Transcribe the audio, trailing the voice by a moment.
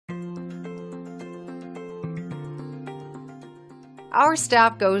Our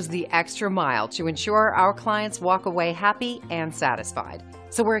staff goes the extra mile to ensure our clients walk away happy and satisfied.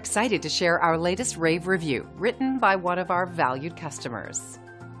 So we're excited to share our latest rave review, written by one of our valued customers.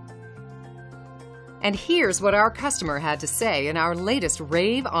 And here's what our customer had to say in our latest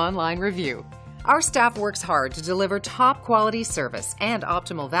rave online review. Our staff works hard to deliver top quality service and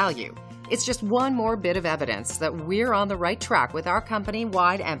optimal value. It's just one more bit of evidence that we're on the right track with our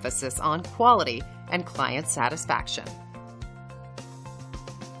company-wide emphasis on quality and client satisfaction.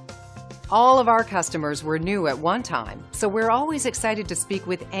 All of our customers were new at one time, so we're always excited to speak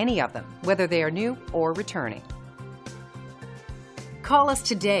with any of them, whether they are new or returning. Call us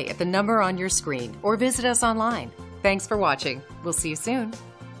today at the number on your screen or visit us online. Thanks for watching. We'll see you soon.